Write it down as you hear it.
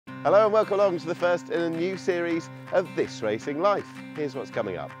Hello and welcome along to the first in a new series of This Racing Life. Here's what's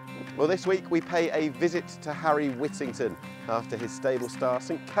coming up. Well, this week we pay a visit to Harry Whittington after his stable star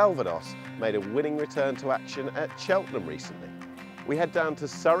Saint Calvados made a winning return to action at Cheltenham recently. We head down to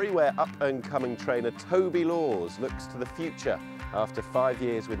Surrey where up-and-coming trainer Toby Lawes looks to the future after 5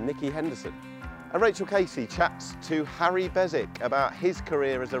 years with Nicky Henderson. And Rachel Casey chats to Harry Beswick about his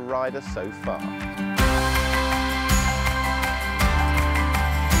career as a rider so far.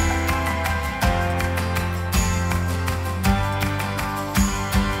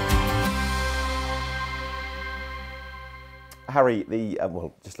 Harry,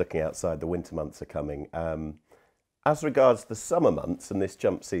 well, just looking outside, the winter months are coming. As regards the summer months and this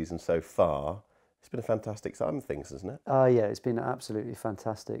jump season so far, it's been a fantastic summer of things, hasn't it? Yeah, it's been an absolutely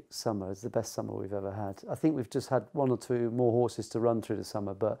fantastic summer. It's the best summer we've ever had. I think we've just had one or two more horses to run through the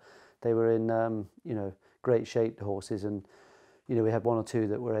summer, but they were in, great shape, the horses, and we had one or two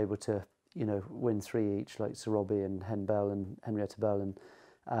that were able to, win 3 each, like Sir Robbie and Hen Bell and Henrietta Bell and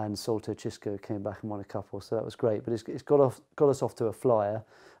Salto Chisco came back and won a couple, so that was great. But it's got us off to a flyer,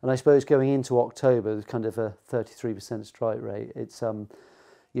 and I suppose going into October, with kind of a 33% strike rate, it's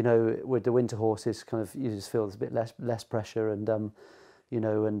with the winter horses, kind of you just feel there's a bit less pressure, and the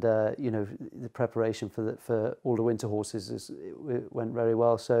preparation for all the winter horses it went very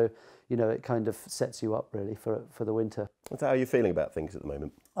well. So it kind of sets you up really for the winter. So how are you feeling about things at the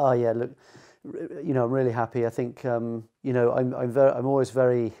moment? Oh yeah, look. I'm really happy. I think I'm always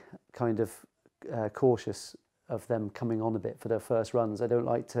very kind of cautious of them coming on a bit for their first runs. I don't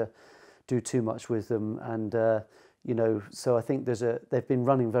like to do too much with them, and so I think they've been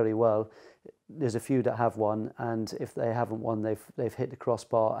running very well. There's a few that have won, and if they haven't won, they've hit the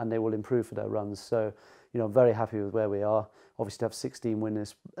crossbar and they will improve for their runs. So I'm very happy with where we are. Obviously, to have 16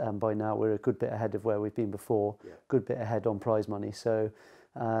 winners by now, we're a good bit ahead of where we've been before. Yeah. Good bit ahead on prize money. So.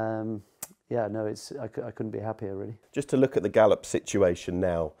 Yeah, no, I couldn't be happier, really. Just to look at the gallop situation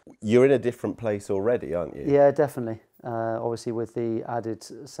now, you're in a different place already, aren't you? Yeah, definitely. Obviously, with the added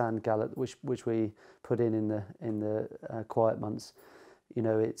sand gallop, which we put in the quiet months,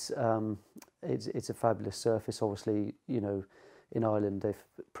 it's a fabulous surface. Obviously, in Ireland they've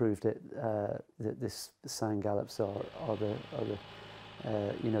proved it that the sand gallops are the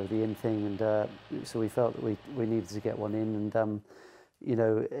in thing, and so we felt that we needed to get one in, and. It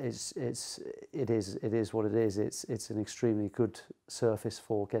is what it is. It's an extremely good surface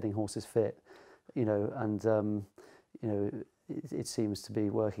for getting horses fit, and it seems to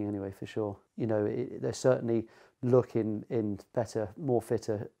be working anyway for sure. They're certainly looking in more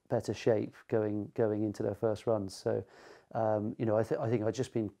fitter, better shape going into their first runs. So, I think I've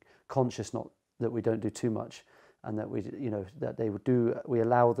just been conscious not that we don't do too much, and that we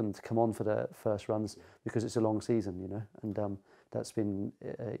allow them to come on for their first runs because it's a long season, and. That's been,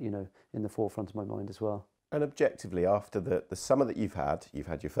 in the forefront of my mind as well. And objectively, after the summer that you've had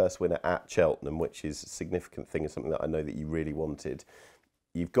your first winner at Cheltenham, which is a significant thing, and something that I know that you really wanted.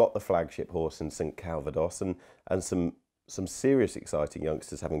 You've got the flagship horse in Saint Calvados, and some serious exciting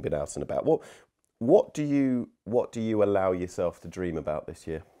youngsters having been out and about. What do you allow yourself to dream about this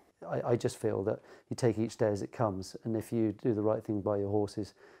year? I just feel that you take each day as it comes, and if you do the right thing by your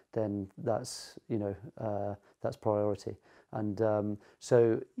horses, then that's priority. And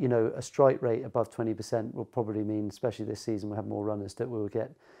so a strike rate above 20% will probably mean, especially this season, we'll have more runners, that we will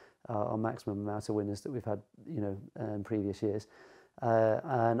get our maximum amount of winners that we've had in previous years.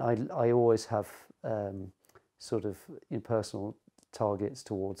 And I always have sort of personal targets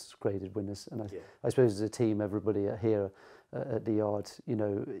towards graded winners, and I suppose as a team, everybody here at the yard,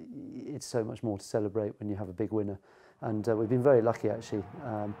 it's so much more to celebrate when you have a big winner. And we've been very lucky, actually.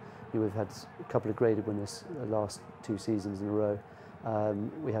 We've had a couple of graded winners the last 2 seasons in a row.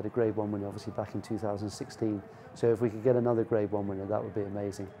 We had a Grade 1 winner, obviously, back in 2016. So if we could get another Grade 1 winner, that would be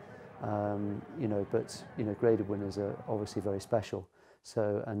amazing. But graded winners are obviously very special.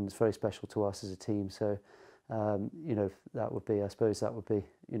 So, and it's very special to us as a team. So, that would be, I suppose, that would be,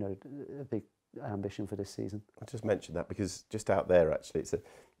 a big ambition for this season. I just mentioned that because just out there, actually,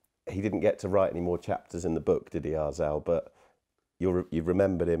 he didn't get to write any more chapters in the book, did he, Arzal? But you've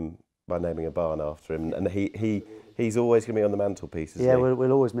remembered him by naming a barn after him, and he's always going to be on the mantelpiece, isn't he? Yeah,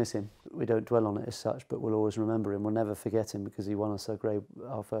 we'll always miss him. We don't dwell on it as such, but we'll always remember him. We'll never forget him because he won us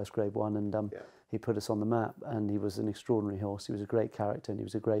our first Grade 1, and he put us on the map, and he was an extraordinary horse. He was a great character, and he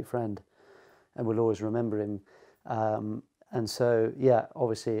was a great friend, and we'll always remember him. And so, yeah,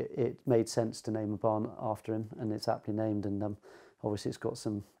 obviously it made sense to name a barn after him, and it's aptly named, and obviously it's got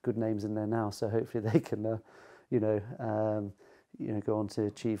some good names in there now, so hopefully they can, go on to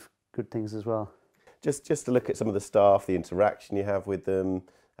achieve good things as well. Just to look at some of the staff, the interaction you have with them,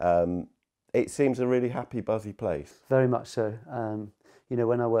 It seems a really happy, buzzy place. Very much so. You know,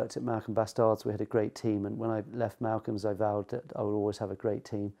 when I worked at Malcolm Bastards, we had a great team, and when I left Malcolm's, I vowed that I would always have a great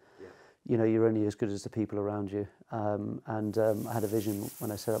team. Yeah. You know, you're only as good as the people around you. I had a vision when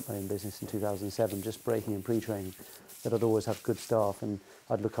I set up my own business in 2007, just breaking and pre-training, that I'd always have good staff and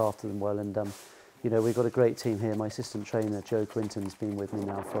I'd look after them well. And you know, we've got a great team here. My assistant trainer, Joe Quinton's been with me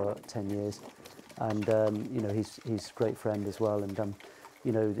now for 10 years, and you know, he's a great friend as well. And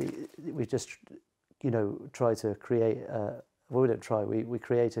you know, we just, you know, try to create. Well, we don't try. We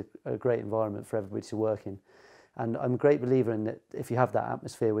create a great environment for everybody to work in. And I'm a great believer in that if you have that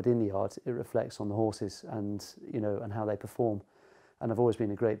atmosphere within the yard, it reflects on the horses and, you know, and how they perform. And I've always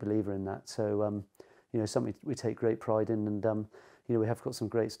been a great believer in that. So, you know, something we take great pride in. And, you know, we have got some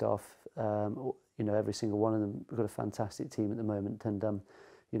great staff, you know, every single one of them. We've got a fantastic team at the moment. And,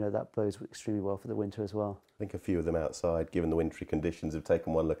 you know, that bodes extremely well for the winter as well. I think a few of them outside, given the wintry conditions, have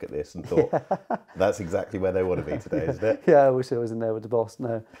taken one look at this and thought, that's exactly where they want to be today, isn't it? Yeah, I wish I was in there with the boss.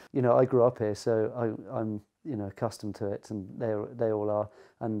 No, you know, I grew up here, so I'm you know, accustomed to it, and they all are.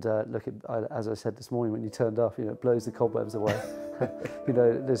 And look, as I said this morning when you turned up, you know, it blows the cobwebs away. You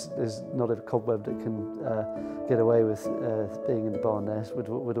know, there's not a cobweb that can get away with being in the barn there with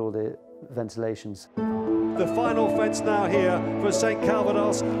all the ventilations. The final fence now here for Saint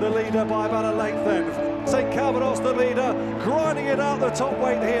Calvados, the leader by about a length then. Saint Calvados, the leader, grinding it out the top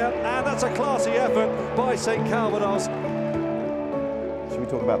weight here, and that's a classy effort by Saint Calvados. Should we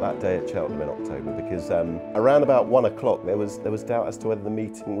talk about that day at Cheltenham in October? Because around about 1 o'clock there was doubt as to whether the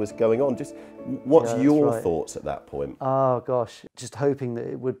meeting was going on. Just what's your thoughts at that point? Oh gosh, just hoping that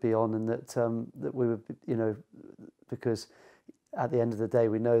it would be on, and that that we would, you know, because at the end of the day,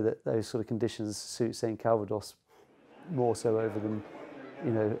 we know that those sort of conditions suit Saint Calvados more so over than,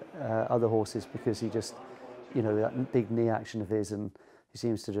 you know, other horses, because he just, you know, that big knee action of his, and he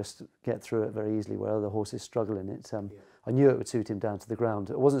seems to just get through it very easily where other horses struggle in it. I knew it would suit him down to the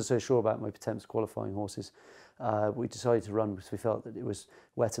ground. I wasn't so sure about my Potemps qualifying horses. We decided to run because we felt that it was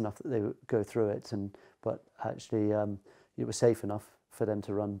wet enough that they would go through it, but actually it was safe enough for them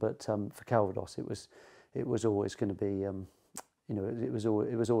to run. But for Calvados, it was always going to be. You know, it was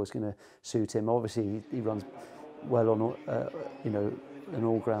always going to suit him. Obviously, he runs well on, you know, on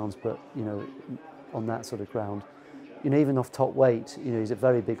all grounds, but you know, on that sort of ground, you know, even off top weight, you know, he's a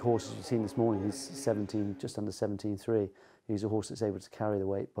very big horse. As you've seen this morning, he's 17, just under 17.3. He's a horse that's able to carry the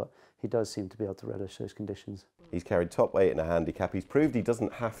weight, but he does seem to be able to relish those conditions. He's carried top weight in a handicap. He's proved he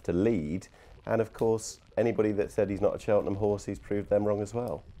doesn't have to lead, and of course, anybody that said he's not a Cheltenham horse, he's proved them wrong as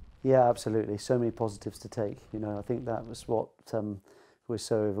well. Yeah, absolutely. So many positives to take. You know, I think that was what was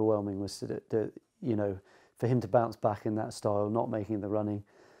so overwhelming, was that you know, for him to bounce back in that style, not making the running,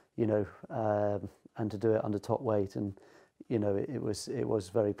 you know, and to do it under top weight, and you know, it was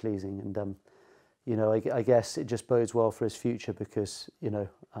very pleasing. And you know, I guess it just bodes well for his future, because you know,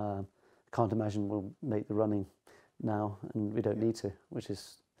 can't imagine we'll make the running now, and we don't need to, which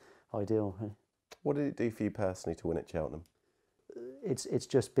is ideal. What did it do for you personally to win at Cheltenham? It's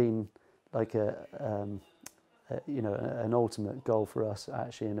just been like you know, an ultimate goal for us,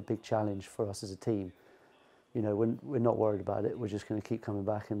 actually, and a big challenge for us as a team. You know, we're not worried about it. We're just going to keep coming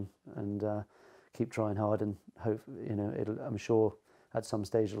back and keep trying hard, and hope, you know, I'm sure at some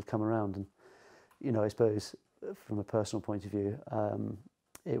stage it'll come around. And you know, I suppose from a personal point of view,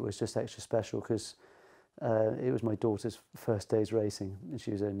 it was just extra special because it was my daughter's first day's racing, and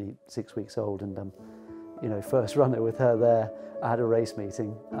she was only 6 weeks old, and you know, first runner with her there at a race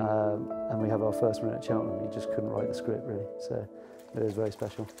meeting, and we have our first run at Cheltenham. You just couldn't write the script, really, so it was very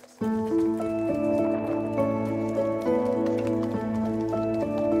special.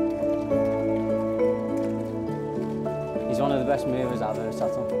 He's one of the best movers I've ever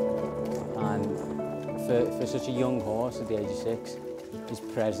sat on, and for such a young horse at the age of 6, his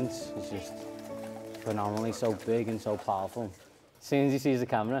presence is just phenomenal. He's so big and so powerful. As soon as he sees the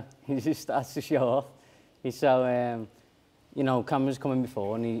camera, he just starts to show off. He's so, you know, cameras coming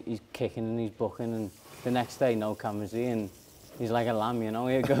before, and he's kicking and he's bucking, and the next day no cameras here, and he's like a lamb, you know.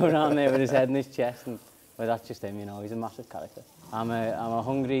 He'll go around there with his head in his chest, and well, that's just him, you know. He's a massive character. I'm a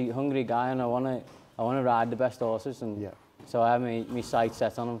hungry guy, and I wanna ride the best horses, and so I have my sights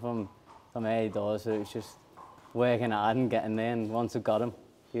set on him from early doors. So it's just working hard and getting there, and once I got him,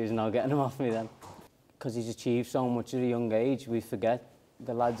 he was not getting him off me then. Because he's achieved so much at a young age, we forget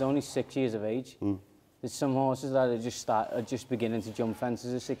the lad's only 6 years of age. There's some horses that are just beginning to jump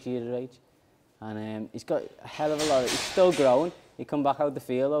fences at 6 years of age, and he's got a hell of a lot. He's still growing. He come back out the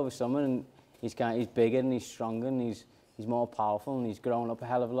field over summer, and he's bigger and he's stronger and he's more powerful, and he's grown up a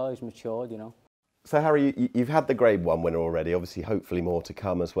hell of a lot. He's matured, you know. So Harry, you've had the Grade 1 winner already, obviously hopefully more to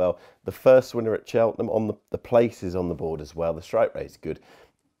come as well. The first winner at Cheltenham, on the places on the board as well, the strike rate's good.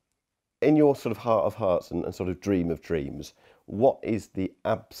 In your sort of heart of hearts and sort of dream of dreams, what is the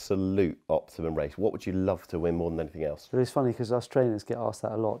absolute optimum race? What would you love to win more than anything else? But it's funny because us trainers get asked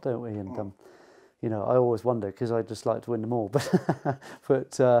that a lot, don't we? And you know, I always wonder because I just like to win them all.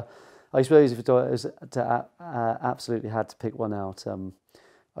 But I suppose if I was to absolutely had to pick one out,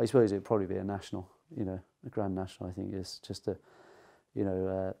 I suppose it'd probably be a national. You know, a Grand National. I think is just a, you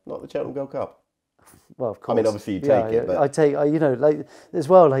know, not the Cheltenham Gold Cup. Well, of course. I mean, obviously you take it, but I take, you know, like as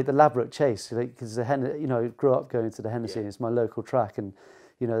well, like the Ladbroke Chase, because you know, I grew up going to the Hennessy. Yeah. It's my local track, and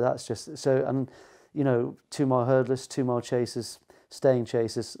you know, that's just so. And you know, 2 mile hurdlers, 2 mile chasers, staying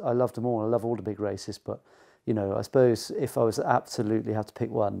chasers. I loved them all. I love all the big races, but you know, I suppose if I was absolutely have to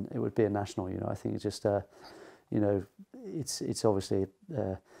pick one, it would be a national. You know, I think it's just, you know, it's obviously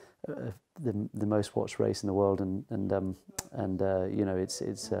the most watched race in the world, and you know, it's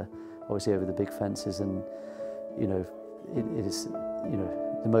obviously over the big fences, and you know, it is, you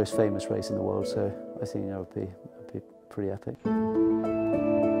know, the most famous race in the world. So I think that would be pretty epic.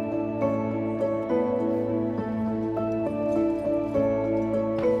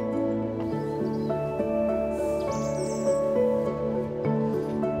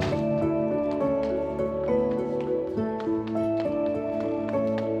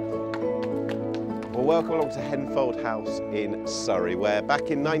 Welcome along to Henfold House in Surrey, where back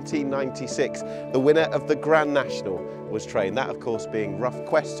in 1996 the winner of the Grand National was trained. That, of course, being Rough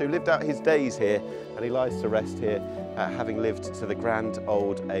Quest, who lived out his days here, and he lies to rest here, having lived to the grand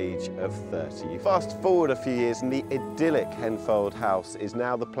old age of 30. Fast forward a few years, and the idyllic Henfold House is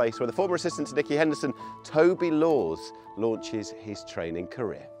now the place where the former assistant to Nicky Henderson, Toby Lawes, launches his training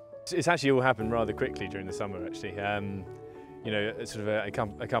career. It's actually all happened rather quickly during the summer, actually. You know, sort of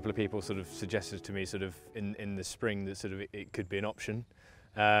a couple of people sort of suggested to me sort of in the spring that sort of it could be an option,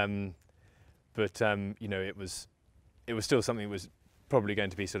 but you know, it was still something that was probably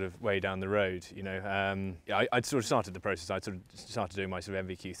going to be sort of way down the road. You know, I'd sort of started the process. I'd sort of started doing my sort of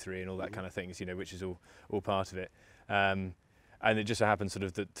MVQ3 and all that kind of things. You know, which is all part of it. And it just so happened sort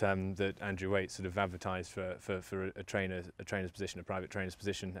of that that Andrew Waite sort of advertised for a trainer's position, a private trainer's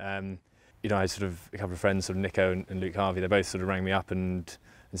position. You know, I sort of a couple of friends, sort of Nico and Luke Harvey, they both sort of rang me up and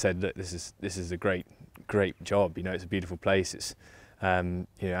said, look, this is a great job. You know, it's a beautiful place. It's you know,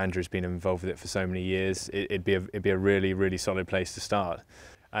 Andrew's been involved with it for so many years. It'd be a really solid place to start.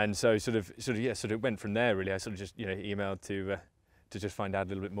 And so sort of it went from there really. I sort of just, you know, emailed to just find out a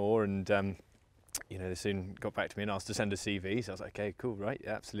little bit more, and you know, they soon got back to me and asked to send a CV. So I was like, okay, cool, right,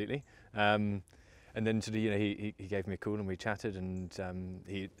 yeah, absolutely. And then sort of, you know, he gave me a call and we chatted, and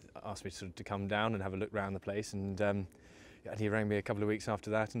he asked me to come down and have a look around the place, and he rang me a couple of weeks after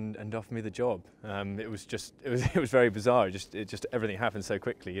that and offered me the job. It was very bizarre. It just everything happened so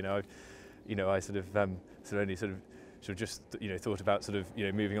quickly. You know, I sort of only sort of just, you know, thought about sort of, you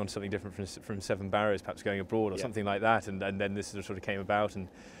know, moving on to something different from Seven Barrows, perhaps going abroad or something like that, and then this sort of came about, and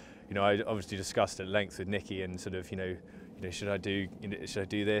you know, I obviously discussed at length with Nicky, and sort of, you know, should I do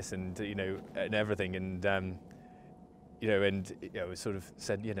this, and you know, and everything, and you know, and you know, sort of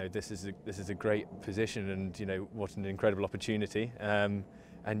said, you know, this is a great position, and you know, what an incredible opportunity, and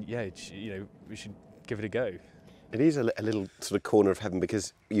yeah, you know, we should give it a go. It is a little sort of corner of heaven,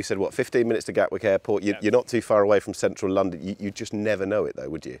 because you said, what, 15 minutes to Gatwick Airport. You're not too far away from central London. You just never know it, though,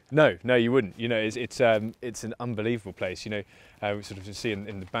 would you? No, you wouldn't. You know, it's an unbelievable place. You know, we sort of see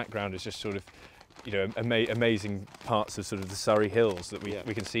in the background is just sort of, you know, amazing parts of sort of the Surrey Hills that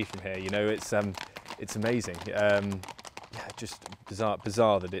we can see from here. You know, it's amazing. Yeah, just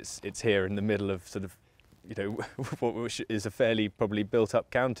bizarre that it's here in the middle of sort of, you know, which is a fairly probably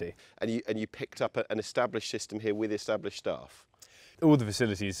built-up county. And you picked up an established system here with established staff. All the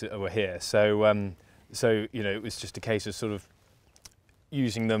facilities were here, so so you know, it was just a case of sort of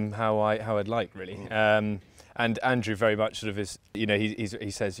using them how I'd like, really. And Andrew very much sort of is, you know,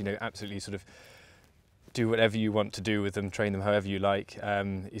 he says, you know, absolutely sort of do whatever you want to do with them, train them however you like.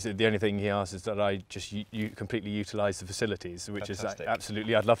 He said the only thing he asks is that I just completely utilise the facilities, which Fantastic. Is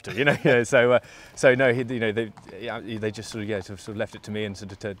absolutely, I'd love to, you know. So no, you know, they just sort of left it to me and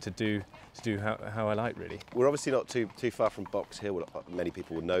sort of to do how I like, really. We're obviously not too far from Box Hill. Well, many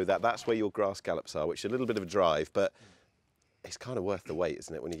people would know that. That's where your grass gallops are, which is a little bit of a drive, but it's kind of worth the wait,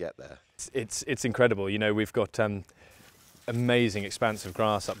 isn't it, when you get there? It's incredible. You know, we've got amazing expanse of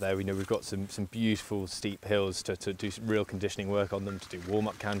grass up there. We know we've got some beautiful steep hills to do some real conditioning work on them, to do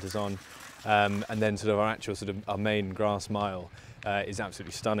warm-up canters on, and then sort of our actual sort of our main grass mile is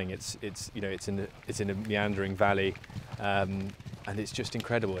absolutely stunning. It's you know, it's in a meandering valley, and it's just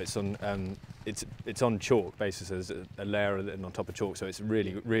incredible. It's on it's on chalk basis. There's a layer on top of chalk, so it's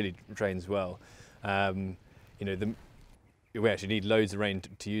really trains well. You know, we actually need loads of rain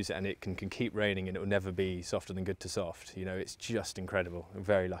to use it, and it can keep raining, and it will never be softer than good to soft. You know, it's just incredible. I'm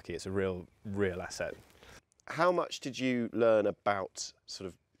very lucky. It's a real asset. How much did you learn about sort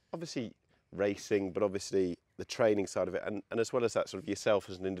of obviously racing, but obviously the training side of it, and as well as that, sort of yourself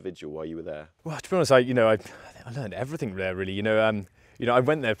as an individual while you were there? Well, to be honest, I learned everything there really. You know, I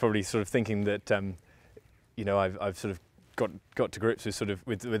went there probably sort of thinking that you know, I've sort of got to grips with sort of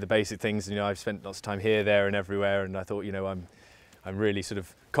with the basic things. You know, I've spent lots of time here, there, and everywhere, and I thought, you know, I'm really sort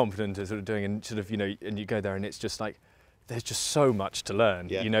of confident at sort of doing, and sort of, you know, and you go there and it's just like there's just so much to learn.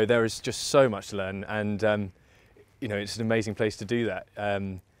 Yeah. You know, there is just so much to learn, and you know, it's an amazing place to do that.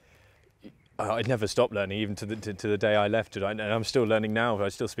 I'd never stopped learning, even to the day I left it, and I'm still learning now. I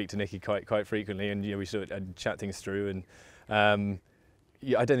still speak to Nikki quite frequently, and you know, we sort of chat things through, and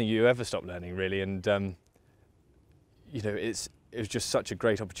yeah, I don't think you ever stop learning really, and you know, it was just such a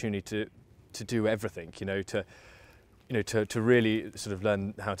great opportunity to do everything. You know, to really sort of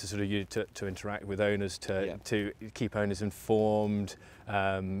learn how to sort of to interact with owners, to keep owners informed.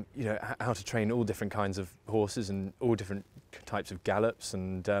 You know, how to train all different kinds of horses and all different types of gallops,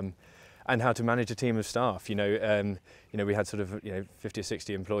 and how to manage a team of staff. You know, we had sort of, you know, 50 or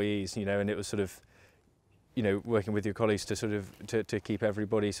 60 employees. You know, and it was sort of, you know, working with your colleagues to sort of to keep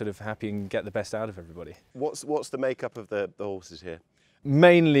everybody sort of happy and get the best out of everybody. What's the makeup of the horses here?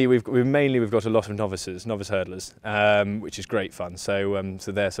 Mainly we've got a lot of novice hurdlers, which is great fun. So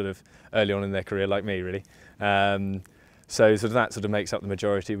so they're sort of early on in their career like me really. So that sort of makes up the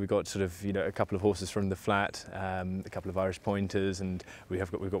majority. We've got sort of, you know, a couple of horses from the flat, a couple of Irish pointers, and we've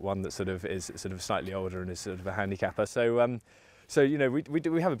got one that sort of is sort of slightly older and is sort of a handicapper. So so you know,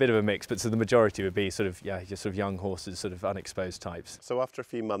 we have a bit of a mix, but so the majority would be sort of, yeah, just sort of young horses, sort of unexposed types. So after a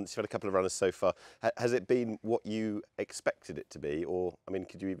few months, you've had a couple of runners so far. Has it been what you expected it to be, or I mean,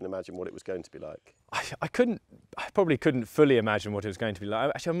 could you even imagine what it was going to be like? I probably couldn't fully imagine what it was going to be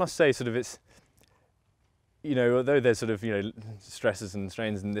like. Actually, I must say, sort of, it's, you know, although there's sort of, you know, stresses and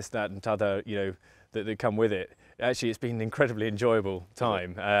strains and this, that, and other, you know, that come with it. Actually, it's been an incredibly enjoyable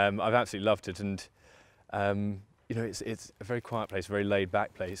time. I've absolutely loved it, and you know, it's a very quiet place, a very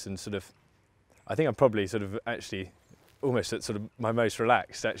laid-back place, and sort of, I think I'm probably sort of actually almost at sort of my most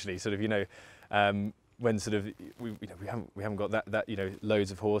relaxed. Actually, sort of, you know, when sort of we haven't got that you know,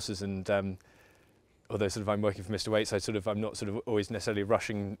 loads of horses, and although sort of I'm working for Mr. Waits, I'm not sort of always necessarily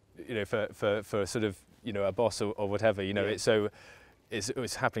rushing, you know, for sort of, you know, a boss or whatever. You know, yeah.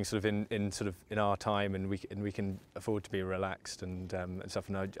 It's happening sort of in our time, and we can afford to be relaxed and stuff.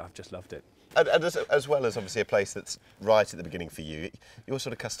 And I've just loved it. And as well as obviously a place that's right at the beginning for you, you're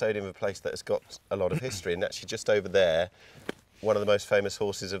sort of custodian of a place that has got a lot of history, and actually just over there, one of the most famous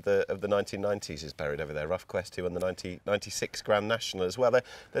horses of the 1990s is buried over there, Rough Quest, who won the 1996 Grand National as well.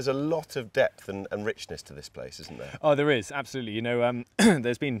 There's a lot of depth and richness to this place, isn't there? Oh, there is, absolutely. You know,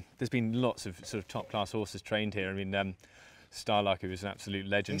 there's been lots of sort of top class horses trained here. I mean, Starlark, who is an absolute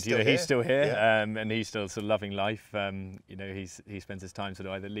legend, he's still here, yeah. And he's still sort of loving life. You know, he spends his time sort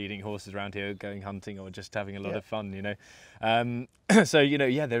of either leading horses around here, going hunting, or just having a lot of fun. You know, so you know,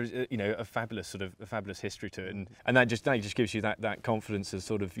 yeah, there's you know, a fabulous history to it, and that just gives you that confidence as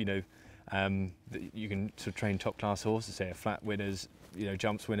sort of, you know, that you can sort of train top class horses here, flat winners, you know,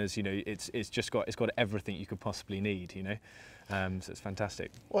 jumps winners. You know, it's got everything you could possibly need. You know. So it's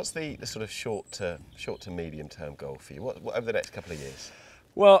fantastic. What's the sort of short to medium term goal for you? What over the next couple of years?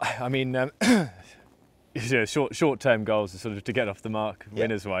 Well, I mean, you know, short term goals are sort of to get off the mark,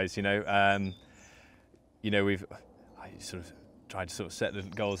 winners wise. You know, I sort of tried to sort of set the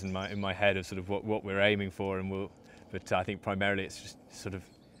goals in my head of sort of what we're aiming for, but I think primarily it's just sort of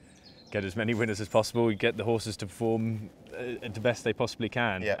get as many winners as possible, get the horses to perform the best they possibly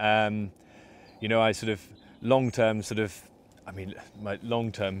can. Yeah. You know, I sort of long term sort of. I mean, my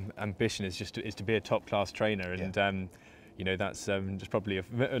long-term ambition is just to be a top-class trainer, and you know, that's just probably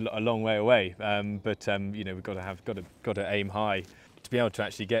a long way away. But you know, we've got to aim high. To be able to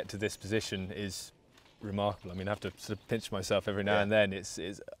actually get to this position is remarkable. I mean, I have to sort of pinch myself every now and then. It's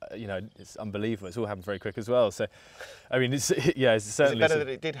you know, it's unbelievable. It's all happened very quick as well. So, I mean, it's certainly. Is it better that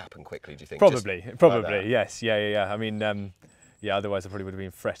it did happen quickly? Do you think? Probably, yes, yeah. I mean. Yeah, otherwise I probably would have been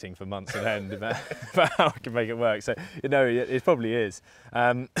fretting for months on end about how I can make it work. So, you know, it probably is.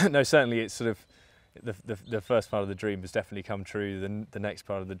 No, certainly it's sort of the first part of the dream has definitely come true. The next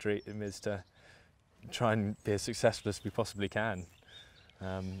part of the dream is to try and be as successful as we possibly can,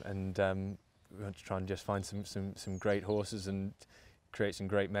 and we want to try and just find some great horses and create some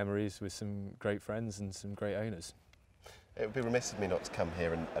great memories with some great friends and some great owners. It would be remiss of me not to come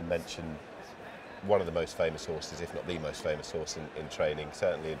here and mention one of the most famous horses, if not the most famous horse in training,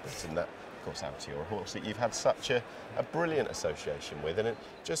 certainly in Britain. That, of course, Amateur, a horse that you've had such a brilliant association with, and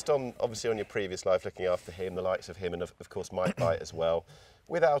just obviously on your previous life, looking after him, the likes of him, and of course Mike Bite as well.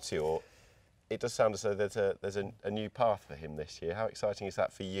 With Amateur, it does sound as though there's a new path for him this year. How exciting is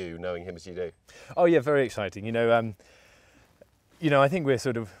that for you, knowing him as you do? Oh yeah, very exciting. I think we're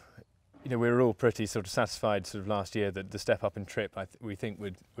sort of, we were all pretty sort of satisfied sort of last year that the step up in trip we think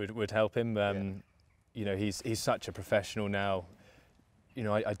would help him. He's such a professional now.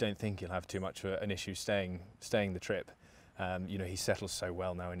 I don't think he'll have too much of an issue staying the trip. He settles so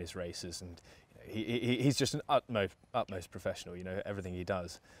well now in his races, and he's just an utmost professional. Everything he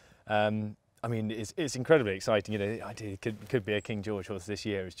does. It's incredibly exciting. The idea could be a King George horse this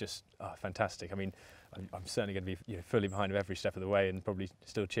year is just fantastic. I'm certainly going to be fully behind him every step of the way, and probably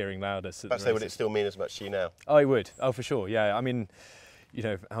still cheering loudest. Perhaps would it still mean as much to you now? Oh, it would. Oh, for sure. Yeah.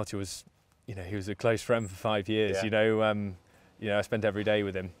 Alti was, he was a close friend for 5 years. Yeah. I spent every day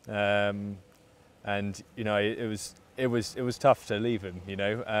with him, and it was tough to leave him.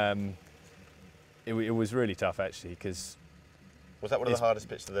 It was really tough actually, because. Was that one of the hardest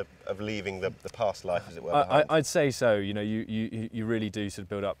bits of leaving the past life, as it were? I'd say so. You really do sort of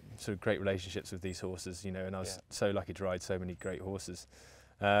build up sort of great relationships with these horses. And I was so lucky to ride so many great horses.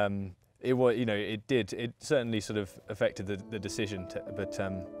 It certainly sort of affected the decision, but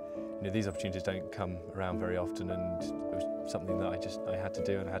these opportunities don't come around very often, and it was something that I had to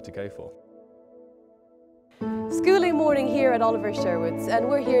do and I had to go for. Schooling morning here at Oliver Sherwood's, and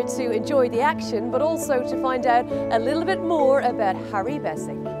we're here to enjoy the action but also to find out a little bit more about Harry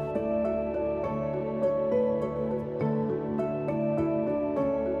Beswick.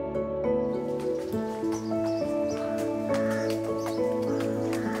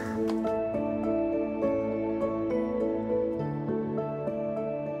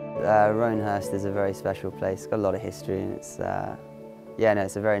 Roanhurst is a very special place. It's got a lot of history, and it's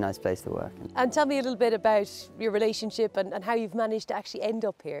it's a very nice place to work. And tell me a little bit about your relationship and how you've managed to actually end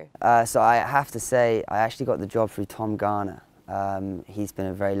up here. So I have to say, I actually got the job through Tom Garner. He's been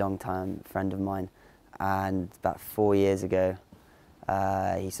a very long time friend of mine, and about 4 years ago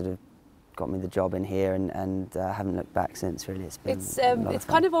he sort of got me the job in here, and I haven't looked back since. Really, it's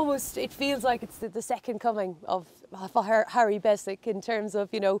kind of almost, it feels like it's the second coming of Harry Beswick in terms of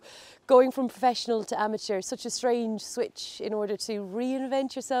going from professional to amateur. Such a strange switch in order to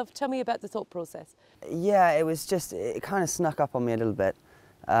reinvent yourself. Tell me about the thought process. Yeah, it kind of snuck up on me a little bit.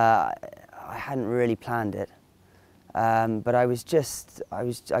 I hadn't really planned it, but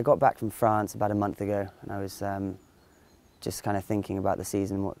I got back from France about a month ago, and I was just kind of thinking about the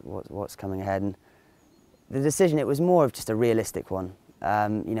season, what's coming ahead, and the decision, it was more of just a realistic one.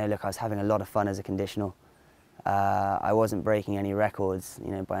 Look, I was having a lot of fun as a conditional. I wasn't breaking any records,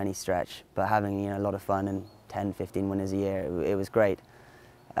 by any stretch, but having a lot of fun and 10, 15 winners a year, it was great.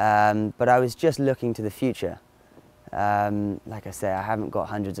 But I was just looking to the future. Like I say, I haven't got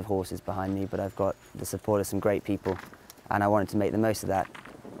hundreds of horses behind me, but I've got the support of some great people, and I wanted to make the most of that.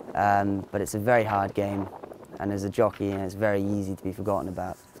 But it's a very hard game. And as a jockey, it's very easy to be forgotten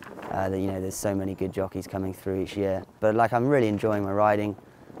about. There's so many good jockeys coming through each year. But I'm really enjoying my riding,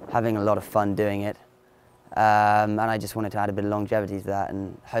 having a lot of fun doing it. And I just wanted to add a bit of longevity to that,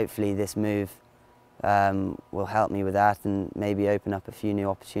 and hopefully this move will help me with that, and maybe open up a few new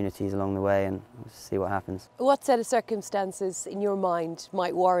opportunities along the way, and we'll see what happens. What set of circumstances in your mind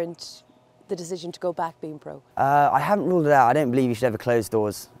might warrant the decision to go back being pro? I haven't ruled it out. I don't believe you should ever close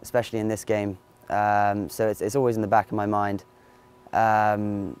doors, especially in this game. So it's always in the back of my mind.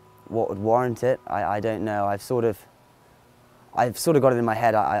 What would warrant it? I don't know. I've sort of got it in my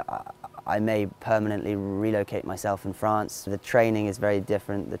head. I may permanently relocate myself in France. The training is very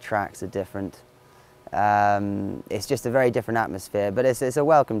different. The tracks are different. It's just a very different atmosphere. But it's a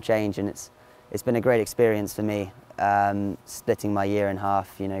welcome change, and it's been a great experience for me. Splitting my year in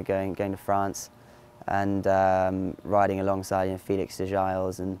half, going to France, and riding alongside Felix de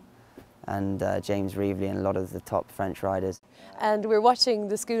Giles and James Reevely and a lot of the top French riders. And we're watching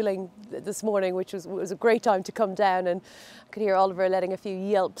the schooling this morning, which was a great time to come down, and I could hear Oliver letting a few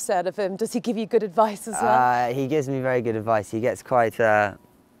yelps out of him. Does he give you good advice as well? He gives me very good advice. He gets quite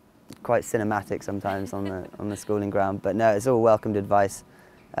cinematic sometimes on the schooling ground, but no, it's all welcomed advice.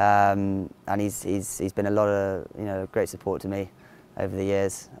 And he's been a lot of great support to me over the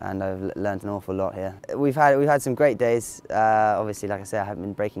years, and I've learned an awful lot here. We've had some great days. Obviously, like I say, I haven't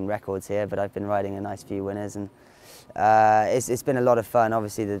been breaking records here, but I've been riding a nice few winners, and it's been a lot of fun.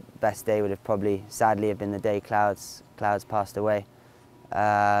 Obviously, the best day would have probably, sadly, have been the day Clouds passed away.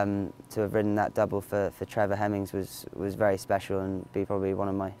 To have ridden that double for Trevor Hemmings was very special, and be probably one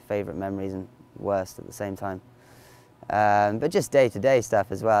of my favourite memories, and worst at the same time. But just day-to-day stuff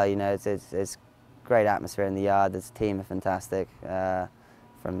as well, you know, it's great atmosphere in the yard. The team are fantastic,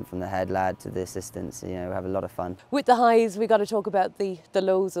 from the head lad to the assistants. You know, we have a lot of fun. With the highs, we got to talk about the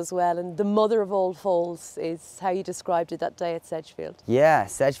lows as well. And the mother of all falls is how you described it that day at Sedgefield. Yeah,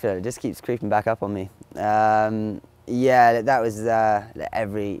 Sedgefield. It just keeps creeping back up on me. Yeah, that was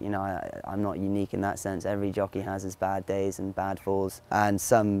you know, I'm not unique in that sense. Every jockey has his bad days and bad falls, and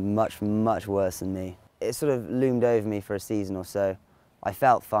some much worse than me. It sort of loomed over me for a season or so. I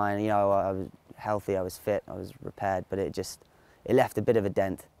felt fine, you know, I was healthy, I was fit, I was repaired, but it left a bit of a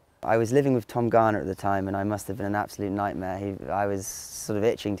dent. I was living with Tom Garner at the time, and I must have been an absolute nightmare. I was sort of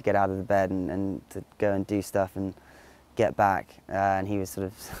itching to get out of the bed and to go and do stuff and get back, and he was sort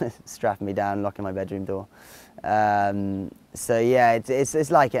of strapping me down, locking my bedroom door. So yeah,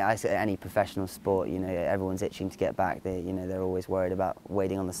 it's like any professional sport. You know, everyone's itching to get back. They're always worried about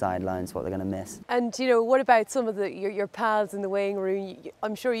waiting on the sidelines, what they're going to miss. And you know, what about some of your pals in the weighing room?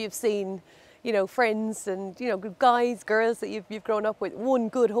 I'm sure you've seen, you know, friends and, you know, guys, girls that you've grown up with. One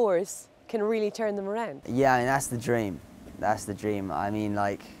good horse can really turn them around. Yeah, I mean, that's the dream. That's the dream. I mean,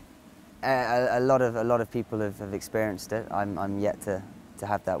 like a lot of people have experienced it. I'm yet to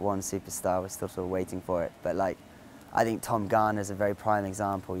have that one superstar. We're still sort of waiting for it. But like, I think Tom Garner's a very prime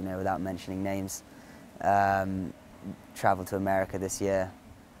example, you know, without mentioning names. Travelled to America this year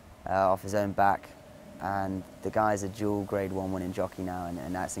off his own back, and the guy's a dual Grade 1 winning jockey now,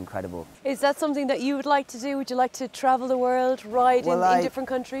 and that's incredible. Is that something that you would like to do? Would you like to travel the world, ride in different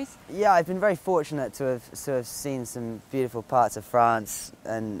countries? Yeah, I've been very fortunate to have seen some beautiful parts of France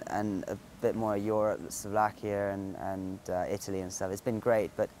and a bit more of Europe, Slovakia and Italy and stuff. It's been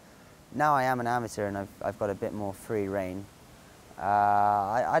great, but now I am an amateur and I've got a bit more free reign.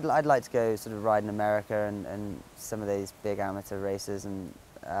 I'd like to go sort of ride in America and some of these big amateur races and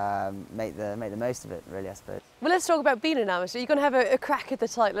make the most of it, really, I suppose. Well, let's talk about being an amateur. You're going to have a crack at the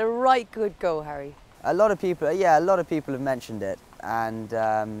title, a right good go, Harry. A lot of people have mentioned it,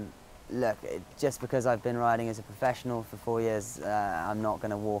 and look, just because I've been riding as a professional for 4 years, I'm not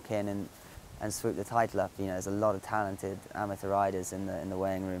going to walk in and swoop the title up. You know, there's a lot of talented amateur riders in the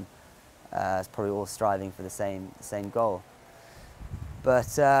weighing room. It's probably all striving for the same goal.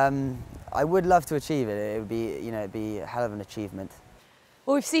 But I would love to achieve it. It would be, you know, it'd be a hell of an achievement.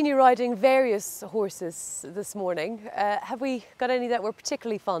 Well, we've seen you riding various horses this morning. Have we got any that we're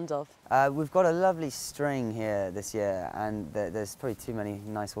particularly fond of? We've got a lovely string here this year, and there's probably too many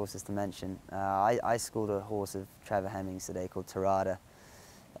nice horses to mention. I schooled a horse of Trevor Hemmings today called Tarada.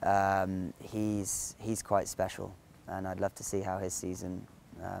 He's quite special, and I'd love to see how his season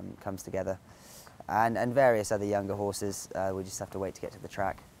comes together. And various other younger horses, we just have to wait to get to the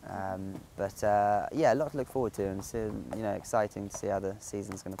track. Yeah, a lot to look forward to, and it's, you know, exciting to see how the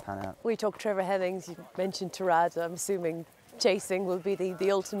season's going to pan out. We talked Trevor Hemmings, you mentioned Tarada. I'm assuming chasing will be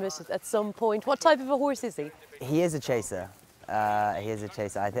the ultimate at some point. What type of a horse is he? He is a chaser. He is a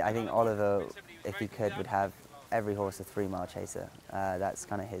chaser. I think Oliver, if he could, would have every horse a 3-mile chaser. That's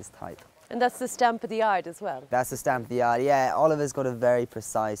kind of his type. And that's the stamp of the yard as well? That's the stamp of the yard, yeah. Oliver's got a very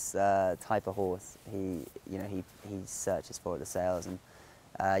precise type of horse. He searches for the sales, and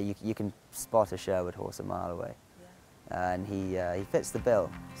you can spot a Sherwood horse a mile away. Yeah. And he fits the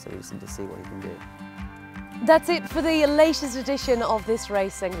bill, so we just need to see what he can do. That's it for the latest edition of This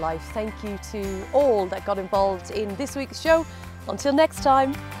Racing Life. Thank you to all that got involved in this week's show. Until next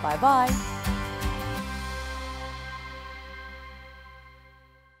time, bye-bye.